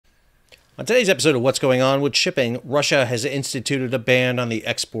On today's episode of What's Going On with Shipping, Russia has instituted a ban on the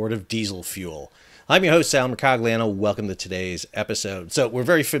export of diesel fuel. I'm your host, Sal Mercogliano. Welcome to today's episode. So we're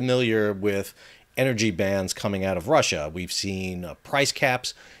very familiar with energy bans coming out of Russia. We've seen price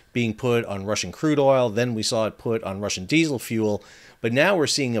caps being put on Russian crude oil. Then we saw it put on Russian diesel fuel. But now we're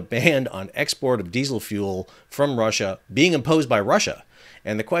seeing a ban on export of diesel fuel from Russia being imposed by Russia.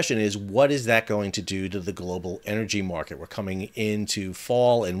 And the question is, what is that going to do to the global energy market? We're coming into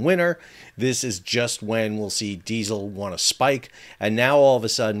fall and winter. This is just when we'll see diesel want to spike. And now all of a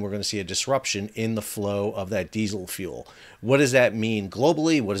sudden, we're going to see a disruption in the flow of that diesel fuel. What does that mean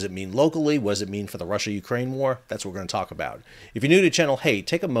globally? What does it mean locally? What does it mean for the Russia-Ukraine war? That's what we're going to talk about. If you're new to the channel, hey,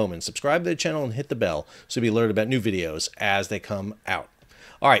 take a moment, subscribe to the channel and hit the bell so you'll be alerted about new videos as they come out.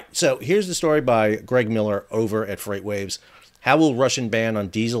 All right, so here's the story by Greg Miller over at FreightWaves. How will Russian ban on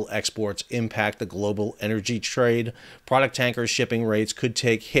diesel exports impact the global energy trade? Product tanker shipping rates could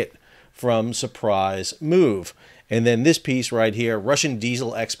take hit from surprise move. And then this piece right here, Russian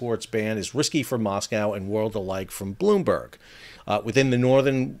diesel exports ban is risky for Moscow and world alike from Bloomberg. Within the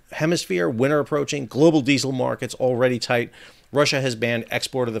northern hemisphere, winter approaching, global diesel markets already tight. Russia has banned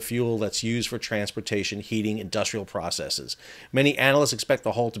export of the fuel that's used for transportation, heating, industrial processes. Many analysts expect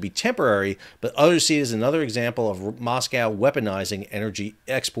the halt to be temporary, but others see it as another example of Moscow weaponizing energy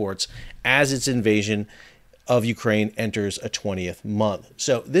exports as its invasion of Ukraine enters a 20th month.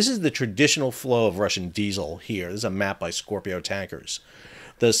 So this is the traditional flow of Russian diesel here. This is a map by Scorpio Tankers.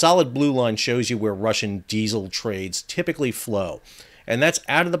 The solid blue line shows you where Russian diesel trades typically flow. And that's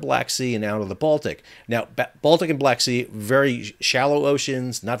out of the Black Sea and out of the Baltic. Now, Baltic and Black Sea, very shallow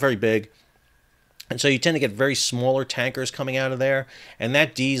oceans, not very big. And so you tend to get very smaller tankers coming out of there. And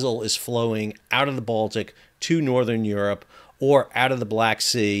that diesel is flowing out of the Baltic to Northern Europe or out of the Black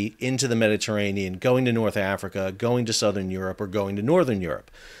Sea into the Mediterranean, going to North Africa, going to Southern Europe, or going to Northern Europe.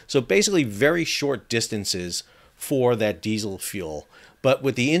 So basically very short distances for that diesel fuel. But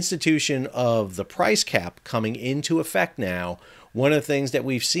with the institution of the price cap coming into effect now, one of the things that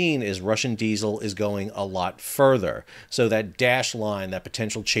we've seen is Russian diesel is going a lot further. So that dash line, that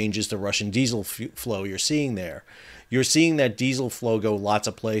potential changes to Russian diesel flow you're seeing there. You're seeing that diesel flow go lots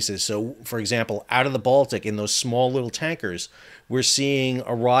of places. So, for example, out of the Baltic in those small little tankers, we're seeing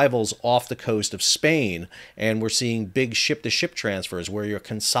arrivals off the coast of Spain, and we're seeing big ship-to-ship transfers where you're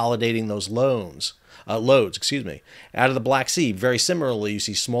consolidating those loads, out of the Black Sea. Very similarly, you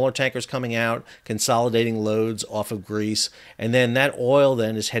see smaller tankers coming out, consolidating loads off of Greece, and then that oil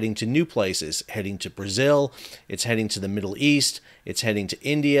then is heading to new places, heading to Brazil, it's heading to the Middle East, it's heading to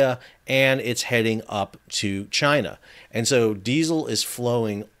India, and it's heading up to China. And so diesel is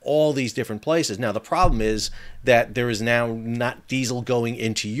flowing all these different places. Now, the problem is that there is now not diesel going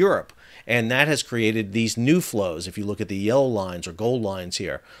into Europe, and that has created these new flows. If you look at the yellow lines or gold lines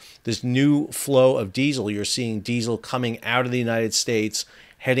here, this new flow of diesel, you're seeing diesel coming out of the United States,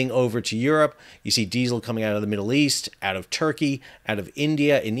 heading over to Europe. You see diesel coming out of the Middle East, out of Turkey, out of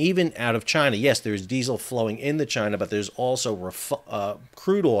India, and even out of China. Yes, there's diesel flowing into China, but there's also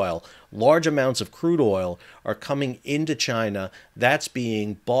crude oil. Large amounts of crude oil are coming into China. That's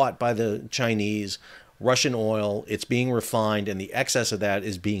being bought by the Chinese. Russian oil, it's being refined, and the excess of that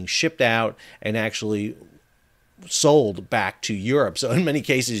is being shipped out and actually sold back to Europe. So in many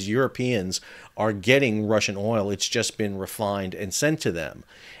cases, Europeans are getting Russian oil. It's just been refined and sent to them.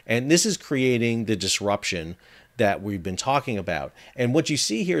 And this is creating the disruption that we've been talking about. And what you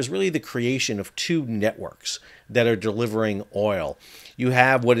see here is really the creation of two networks that are delivering oil. You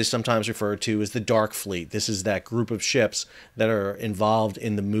have what is sometimes referred to as the dark fleet. This is that group of ships that are involved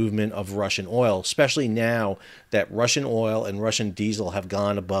in the movement of Russian oil, especially now that Russian oil and Russian diesel have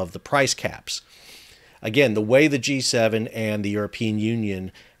gone above the price caps. Again, the way the G7 and the European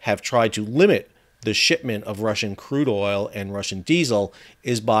Union have tried to limit the shipment of Russian crude oil and Russian diesel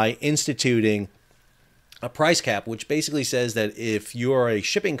is by instituting a price cap, which basically says that if you're a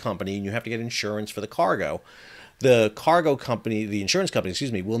shipping company and you have to get insurance for the cargo company, the insurance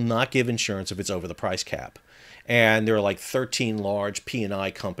company, will not give insurance if it's over the price cap. And there are like 13 large P&I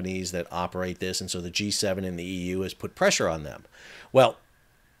companies that operate this, and so the G7 and the EU has put pressure on them. Well,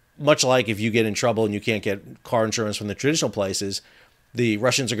 much like if you get in trouble and you can't get car insurance from the traditional places, the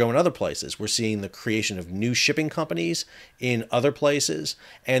Russians are going other places. We're seeing the creation of new shipping companies in other places,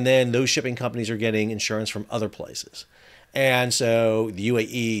 and then those shipping companies are getting insurance from other places. And so the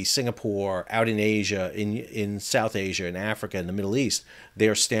UAE, Singapore, out in Asia, in South Asia, in Africa, in the Middle East,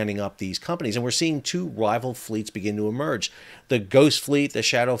 they're standing up these companies. And we're seeing two rival fleets begin to emerge. The Ghost Fleet, the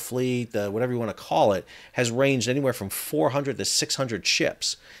Shadow Fleet, whatever you want to call it, has ranged anywhere from 400 to 600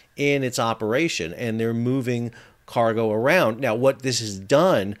 ships in its operation, and they're moving cargo around. Now, what this has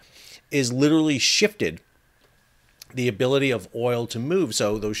done is literally shifted the ability of oil to move.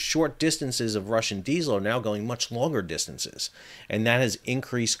 So those short distances of Russian diesel are now going much longer distances. And that has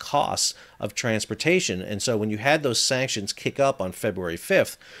increased costs of transportation. And so when you had those sanctions kick up on February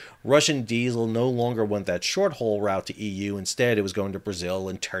 5th, Russian diesel no longer went that short haul route to EU. Instead, it was going to Brazil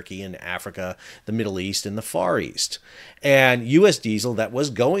and Turkey and Africa, the Middle East and the Far East. And U.S. diesel that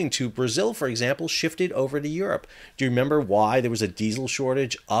was going to Brazil, for example, shifted over to Europe. Do you remember why there was a diesel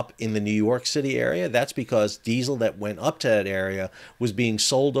shortage up in the New York City area? That's because diesel that went up to that area was being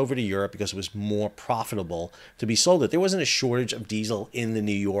sold over to Europe because it was more profitable to be sold it. There wasn't a shortage of diesel in the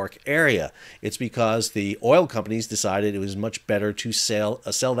New York area. It's because the oil companies decided it was much better to sell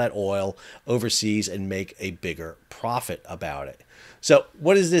that oil overseas and make a bigger profit about it. So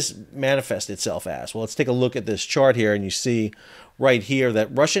what does this manifest itself as? Well, let's take a look at this chart here, and you see right here that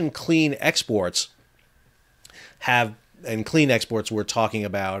Russian clean exports have, and clean exports, we're talking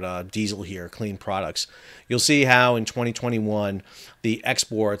about diesel here, clean products. You'll see how in 2021, the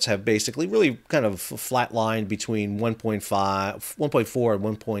exports have basically really kind of flatlined between 1.4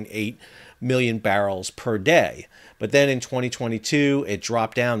 and 1.8 million barrels per day. But then in 2022, it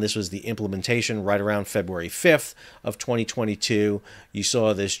dropped down. This was the implementation right around February 5th of 2022. You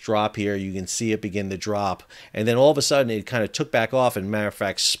saw this drop here. You can see it begin to drop. And then all of a sudden, it kind of took back off and, matter of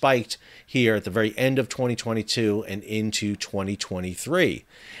fact, spiked here at the very end of 2022 and into 2023.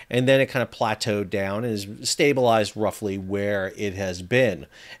 And then it kind of plateaued down and is stabilized roughly where it has been.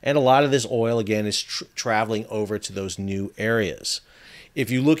 And a lot of this oil, again, is traveling over to those new areas. If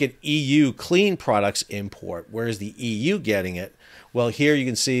you look at EU clean products import, where is the EU getting it? Well, here you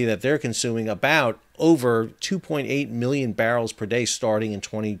can see that they're consuming about over 2.8 million barrels per day starting in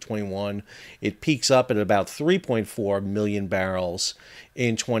 2021. It peaks up at about 3.4 million barrels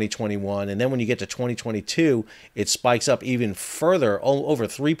in 2021. And then when you get to 2022, it spikes up even further, over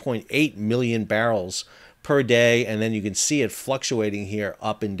 3.8 million barrels per day, and then you can see it fluctuating here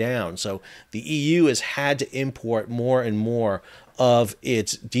up and down. So the EU has had to import more and more of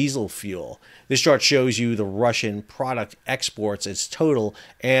its diesel fuel. This chart shows you the Russian product exports, its total,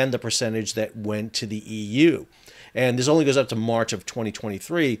 and the percentage that went to the EU. And this only goes up to March of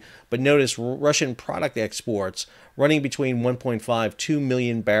 2023, but notice Russian product exports running between 1.5–2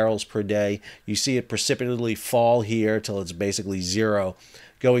 million barrels per day. You see it precipitously fall here till it's basically zero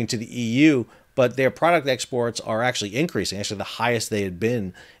going to the EU. But their product exports are actually increasing. Actually, the highest they had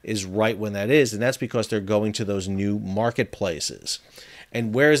been is right when that is, and that's because they're going to those new marketplaces.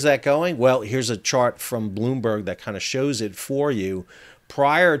 And where is that going? Well, here's a chart from Bloomberg that kind of shows it for you.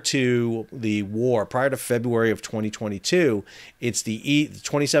 Prior to the war, prior to February of 2022, it's the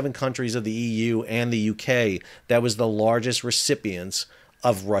 27 countries of the EU and the UK that was the largest recipients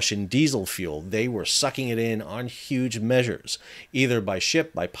of Russian diesel fuel. They were sucking it in on huge measures, either by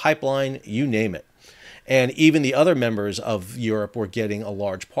ship, by pipeline, you name it. And even the other members of Europe were getting a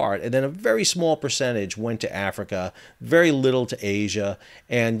large part. And then a very small percentage went to Africa, very little to Asia,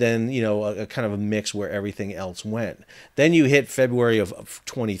 and then, you know, a kind of a mix where everything else went. Then you hit February of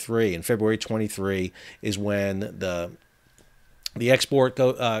 23, and February 23 is when the export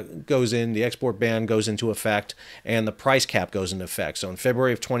goes in, the export ban goes into effect, and the price cap goes into effect. So in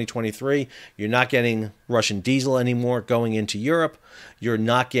February of 2023, you're not getting Russian diesel anymore going into Europe. You're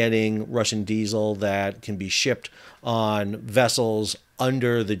not getting Russian diesel that can be shipped on vessels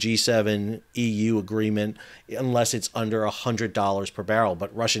under the G7 EU agreement unless it's under $100 per barrel.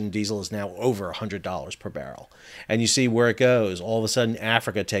 But Russian diesel is now over $100 per barrel. And you see where it goes. All of a sudden,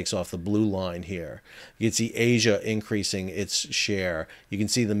 Africa takes off the blue line here. You can see Asia increasing its share. You can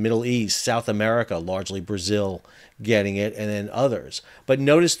see the Middle East, South America, largely Brazil, getting it, and then others. But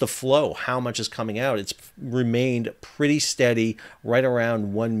notice the flow, how much is coming out. It's remained pretty steady, right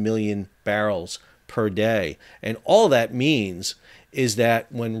around 1 million barrels per day. And all that means is that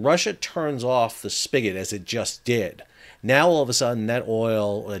when Russia turns off the spigot, as it just did, now all of a sudden that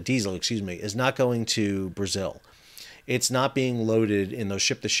diesel, is not going to Brazil. It's not being loaded in those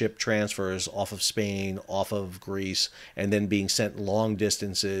ship-to-ship transfers off of Spain, off of Greece, and then being sent long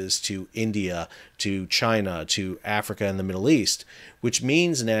distances to India, to China, to Africa and the Middle East, which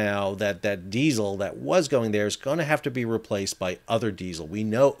means now that that diesel that was going there is going to have to be replaced by other diesel. We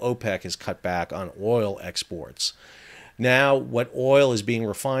know OPEC has cut back on oil exports. Now, what oil is being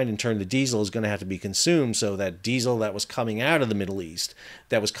refined and turned to diesel is going to have to be consumed, so that diesel that was coming out of the Middle East,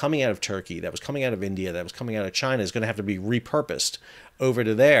 that was coming out of Turkey, that was coming out of India, that was coming out of China is going to have to be repurposed over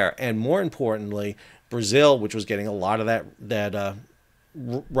to there. And more importantly, Brazil, which was getting a lot of that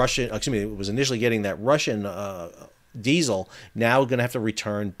Russian, it was initially getting that Russian diesel, now going to have to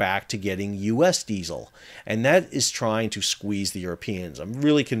return back to getting U.S. diesel. And that is trying to squeeze the Europeans. I'm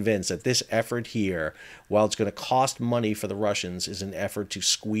really convinced that this effort here, while it's going to cost money for the Russians, is an effort to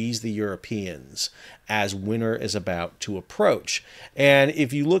squeeze the Europeans as winter is about to approach. And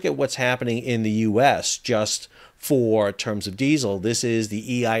if you look at what's happening in the U.S., just for terms of diesel, this is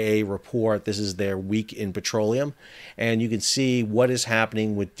the EIA report. This is their week in petroleum. And you can see what is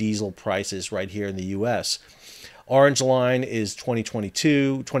happening with diesel prices right here in the U.S. Orange line is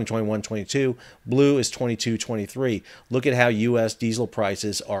 2021, 22. Blue is 22, 23. Look at how U.S. diesel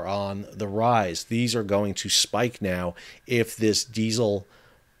prices are on the rise. These are going to spike now if this diesel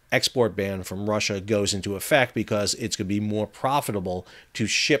export ban from Russia goes into effect, because it's going to be more profitable to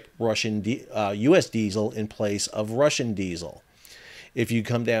ship U.S. diesel in place of Russian diesel. If you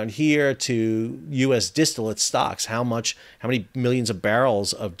come down here to U.S. distillate stocks, how many millions of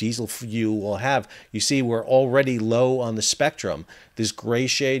barrels of diesel fuel will have, you see we're already low on the spectrum. This gray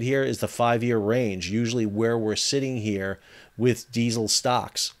shade here is the 5-year range, usually where we're sitting here with diesel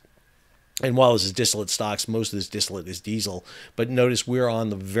stocks. And while this is distillate stocks, most of this distillate is diesel. But notice we're on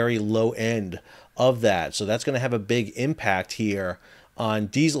the very low end of that. So that's going to have a big impact here on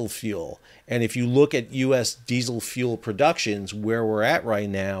diesel fuel. And if you look at U.S. diesel fuel productions, where we're at right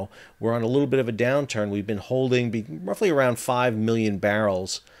now, we're on a little bit of a downturn. We've been holding roughly around 5 million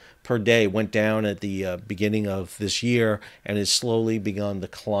barrels per day. Went down at the beginning of this year and has slowly begun to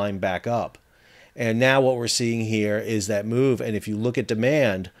climb back up. And now what we're seeing here is that move. And if you look at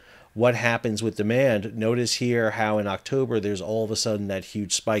demand, what happens with demand? Notice here how in October there's all of a sudden that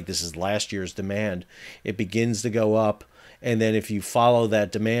huge spike. This is last year's demand. It begins to go up. And then if you follow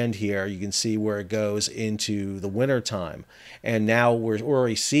that demand here, you can see where it goes into the winter time. And now we're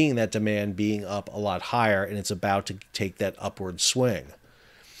already seeing that demand being up a lot higher, and it's about to take that upward swing.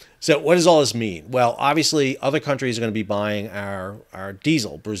 So what does all this mean? Well, obviously, other countries are going to be buying our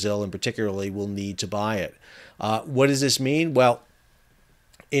diesel. Brazil, in particularly, will need to buy it. What does this mean? Well,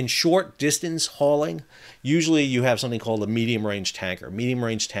 in short distance hauling, usually you have something called a medium range tanker. Medium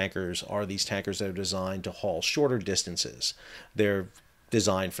range tankers are these tankers that are designed to haul shorter distances. They're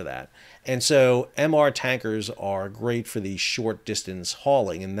designed for that. And so MR tankers are great for the short distance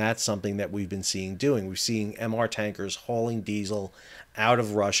hauling, and that's something that we've been seeing doing. We're seeing MR tankers hauling diesel out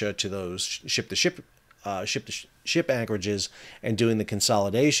of Russia to those ship-to-ship anchorages and doing the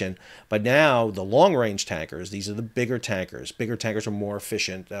consolidation. But now the long-range tankers, these are the bigger tankers. Bigger tankers are more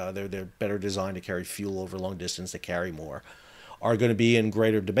efficient. They're better designed to carry fuel over long distance, to carry more, are going to be in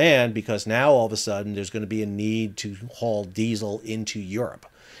greater demand, because now all of a sudden there's going to be a need to haul diesel into Europe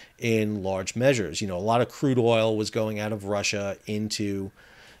in large measures. You know, a lot of crude oil was going out of Russia into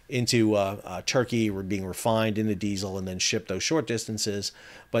Turkey, were being refined into diesel and then shipped those short distances.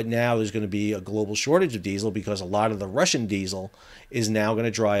 But now there's going to be a global shortage of diesel, because a lot of the Russian diesel is now going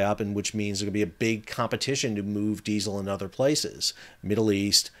to dry up, and which means there's going to be a big competition to move diesel in other places. Middle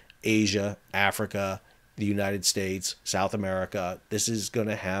East, Asia, Africa, the United States, South America. This is going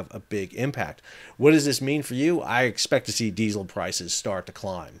to have a big impact. What does this mean for you? I expect to see diesel prices start to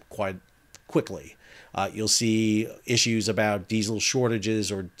climb quite quickly. You'll see issues about diesel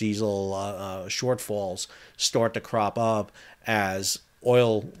shortages or diesel shortfalls start to crop up as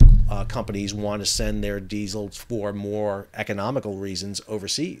oil companies want to send their diesel for more economical reasons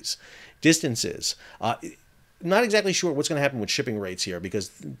overseas distances. Not exactly sure what's going to happen with shipping rates here,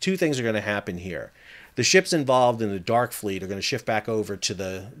 because two things are going to happen here. The ships involved in the dark fleet are going to shift back over to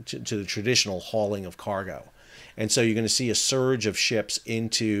the traditional hauling of cargo. And so you're going to see a surge of ships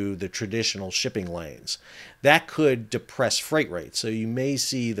into the traditional shipping lanes. That could depress freight rates. So you may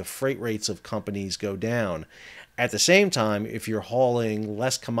see the freight rates of companies go down. At the same time, if you're hauling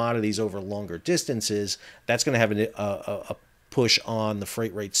less commodities over longer distances, that's going to have a push on the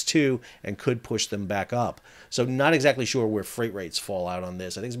freight rates too, and could push them back up. So not exactly sure where freight rates fall out on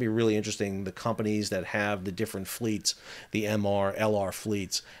this. I think it's going to be really interesting, the companies that have the different fleets, the MR, LR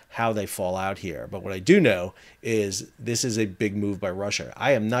fleets, how they fall out here. But what I do know is this is a big move by Russia.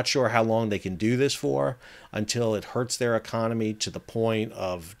 I am not sure how long they can do this for, until it hurts their economy to the point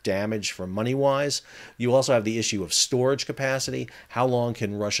of damage for money-wise. You also have the issue of storage capacity. How long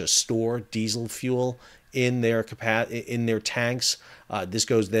can Russia store diesel fuel in their tanks? This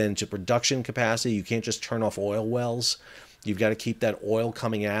goes then to production capacity. You can't just turn off oil wells. You've got to keep that oil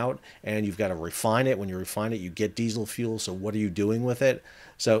coming out, and you've got to refine it. When you refine it, you get diesel fuel. So what are you doing with it?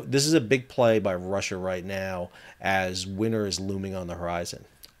 So this is a big play by Russia right now as winter is looming on the horizon.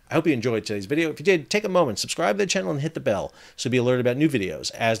 I hope you enjoyed today's video. If you did, take a moment, subscribe to the channel, and hit the bell so be alerted about new videos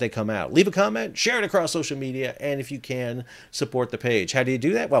as they come out. Leave a comment, share it across social media, and if you can, support the page. How do you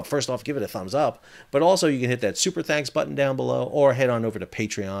do that? Well, first off, give it a thumbs up, but also you can hit that super thanks button down below or head on over to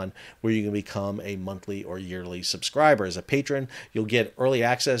Patreon where you can become a monthly or yearly subscriber. As a patron, you'll get early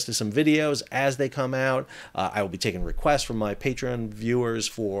access to some videos as they come out. I will be taking requests from my Patreon viewers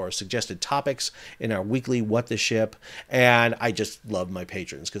for suggested topics in our weekly What the Ship, and I just love my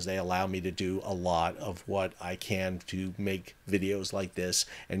patrons because they allow me to do a lot of what I can to make videos like this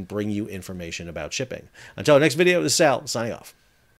and bring you information about shipping. Until our next video, this is Sal, signing off.